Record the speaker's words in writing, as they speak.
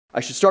I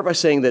should start by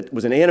saying that it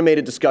was an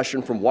animated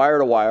discussion from wire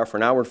to wire for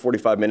an hour and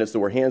 45 minutes. There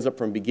were hands up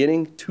from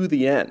beginning to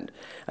the end.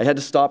 I had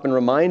to stop and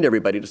remind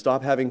everybody to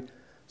stop having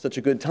such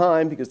a good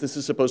time because this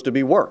is supposed to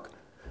be work.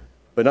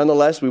 But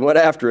nonetheless, we went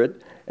after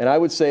it, and I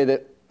would say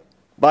that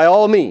by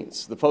all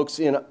means, the folks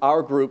in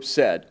our group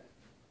said,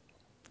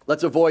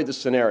 let's avoid this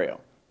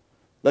scenario.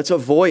 Let's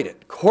avoid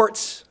it.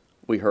 Courts,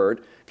 we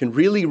heard, can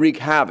really wreak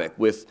havoc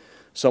with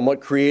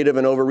somewhat creative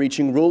and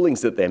overreaching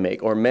rulings that they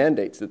make or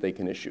mandates that they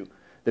can issue.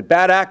 The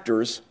bad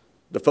actors,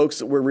 the folks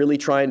that we're really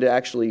trying to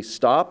actually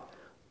stop,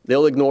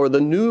 they'll ignore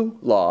the new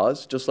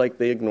laws just like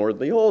they ignored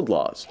the old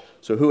laws.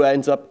 So who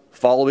ends up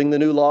following the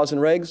new laws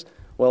and regs?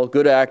 Well,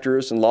 good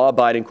actors and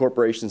law-abiding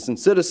corporations and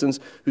citizens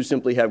who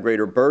simply have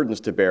greater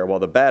burdens to bear while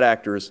the bad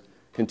actors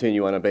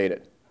continue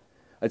unabated.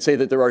 I'd say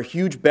that there are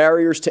huge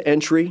barriers to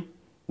entry,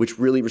 which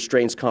really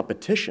restrains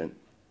competition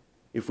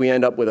if we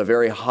end up with a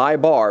very high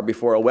bar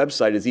before a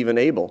website is even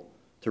able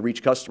to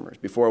reach customers,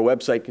 before a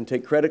website can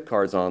take credit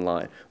cards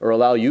online or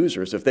allow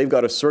users. If they've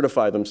got to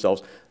certify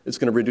themselves, it's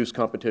going to reduce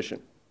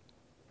competition.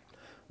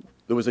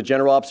 There was a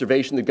general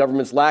observation that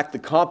governments lack the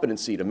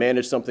competency to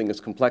manage something as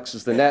complex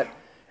as the net,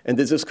 and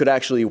that this could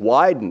actually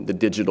widen the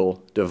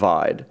digital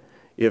divide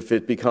if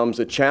it becomes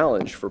a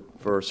challenge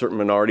for certain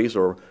minorities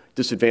or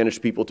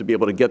disadvantaged people to be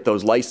able to get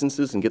those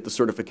licenses and get the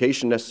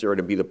certification necessary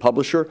to be the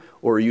publisher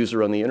or a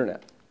user on the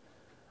internet.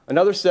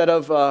 Another set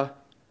of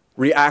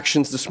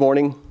reactions this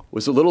morning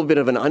was a little bit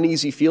of an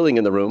uneasy feeling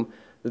in the room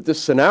that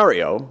this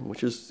scenario,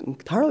 which is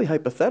entirely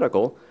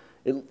hypothetical,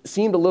 it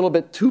seemed a little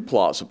bit too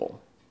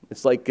plausible.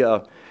 It's like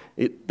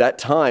that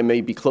time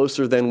may be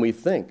closer than we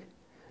think.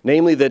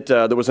 Namely that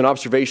there was an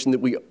observation that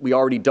we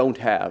already don't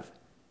have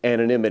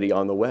anonymity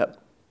on the web.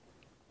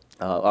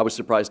 I was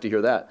surprised to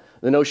hear that.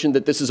 The notion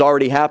that this is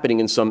already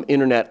happening in some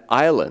internet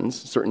islands,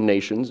 certain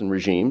nations and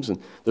regimes,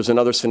 and there's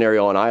another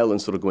scenario on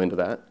islands that will go into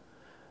that.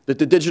 That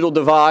the digital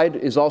divide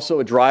is also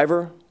a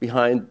driver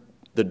behind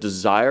the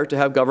desire to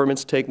have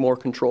governments take more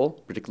control,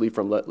 particularly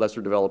from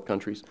lesser developed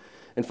countries.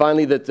 And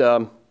finally, that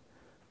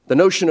the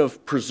notion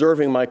of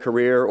preserving my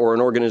career or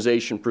an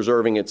organization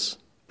preserving its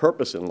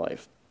purpose in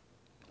life,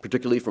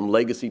 particularly from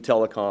legacy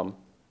telecom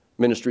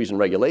ministries and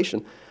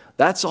regulation,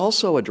 that's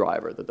also a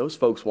driver, that those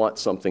folks want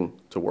something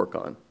to work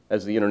on,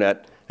 as the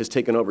internet has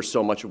taken over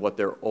so much of what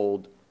their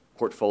old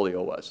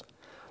portfolio was.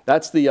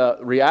 That's the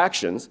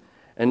reactions.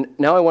 And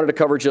now I wanted to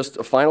cover just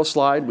a final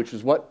slide, which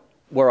is what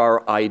were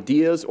our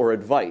ideas or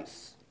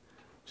advice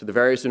to the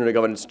various internet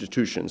governance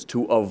institutions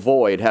to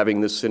avoid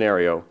having this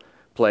scenario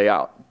play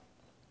out.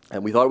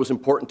 And we thought it was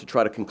important to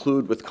try to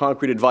conclude with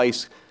concrete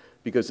advice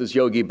because, as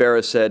Yogi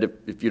Berra said,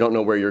 if you don't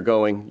know where you're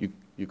going,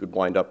 you could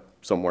wind up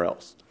somewhere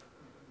else.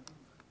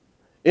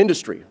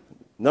 Industry.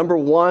 Number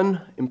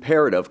one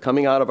imperative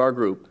coming out of our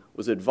group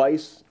was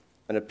advice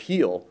and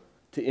appeal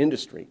to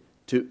industry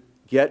to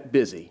get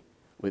busy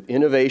with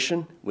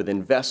innovation, with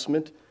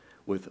investment,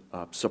 with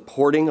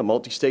supporting a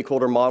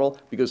multi-stakeholder model,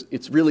 because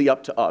it's really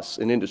up to us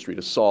in industry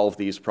to solve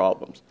these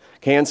problems.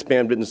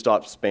 CAN-SPAM didn't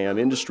stop spam.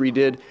 Industry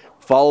did.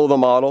 Follow the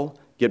model,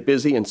 get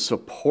busy, and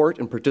support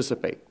and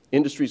participate.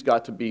 Industry's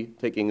got to be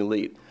taking the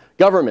lead.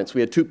 Governments,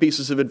 we had two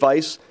pieces of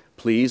advice.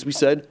 Please, we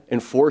said,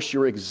 enforce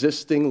your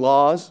existing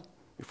laws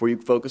before you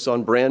focus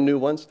on brand new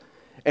ones.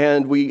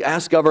 And we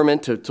asked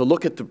government to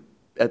look at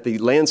the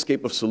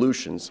landscape of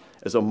solutions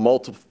as a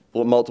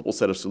multiple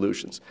set of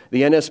solutions.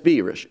 The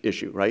NSB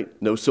issue, right?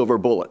 No silver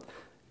bullet.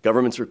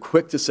 Governments are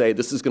quick to say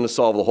this is going to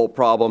solve the whole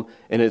problem,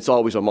 and it's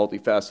always a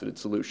multifaceted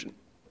solution.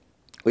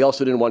 We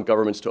also didn't want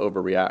governments to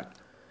overreact.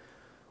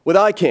 With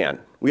ICANN,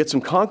 we had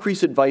some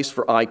concrete advice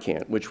for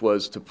ICANN, which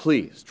was to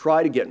please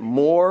try to get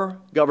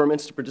more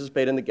governments to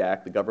participate in the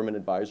GAC, the Government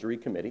Advisory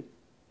Committee,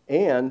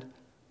 and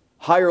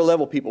higher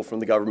level people from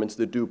the governments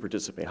that do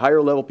participate,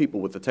 higher level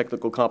people with the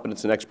technical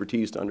competence and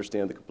expertise to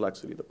understand the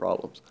complexity of the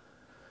problems.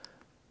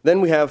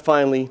 Then we have,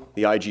 finally,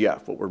 the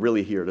IGF, what we're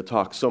really here to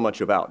talk so much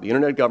about. The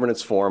Internet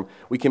Governance Forum,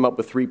 we came up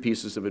with 3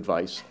 pieces of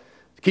advice.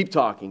 Keep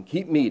talking,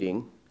 keep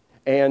meeting,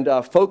 and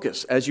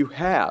focus, as you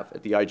have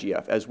at the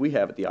IGF, as we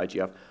have at the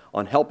IGF,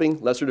 on helping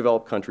lesser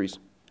developed countries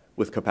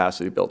with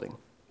capacity building.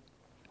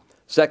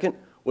 Second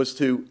was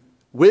to,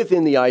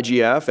 within the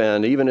IGF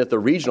and even at the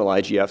regional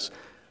IGFs,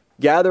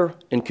 gather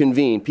and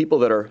convene people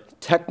that are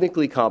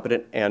technically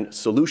competent and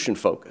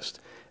solution-focused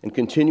and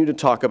continue to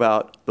talk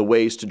about the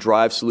ways to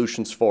drive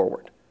solutions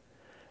forward.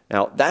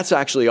 Now, that's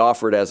actually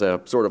offered as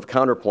a sort of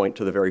counterpoint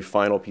to the very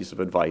final piece of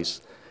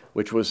advice,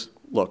 which was,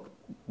 look,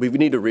 we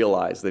need to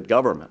realize that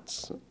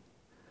governments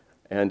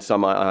and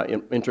some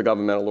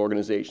intergovernmental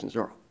organizations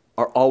are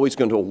always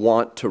going to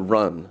want to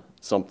run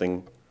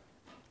something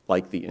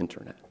like the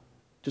internet.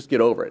 Just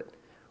get over it.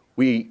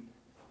 We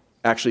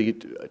actually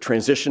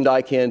transitioned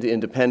ICANN to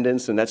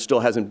independence, and that still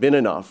hasn't been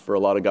enough for a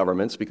lot of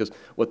governments because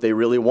what they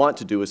really want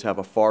to do is have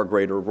a far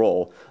greater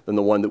role than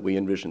the one that we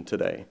envision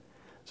today.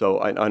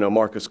 So I know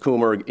Markus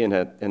Kummer,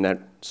 in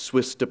that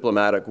Swiss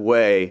diplomatic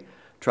way,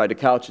 tried to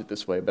couch it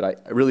this way, but I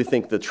really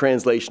think the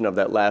translation of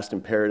that last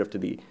imperative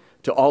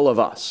to all of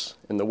us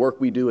and the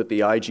work we do at the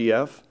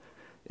IGF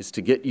is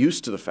to get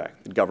used to the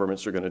fact that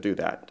governments are going to do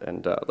that.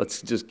 And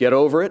let's just get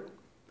over it,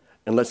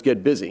 and let's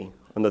get busy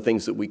on the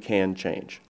things that we can change.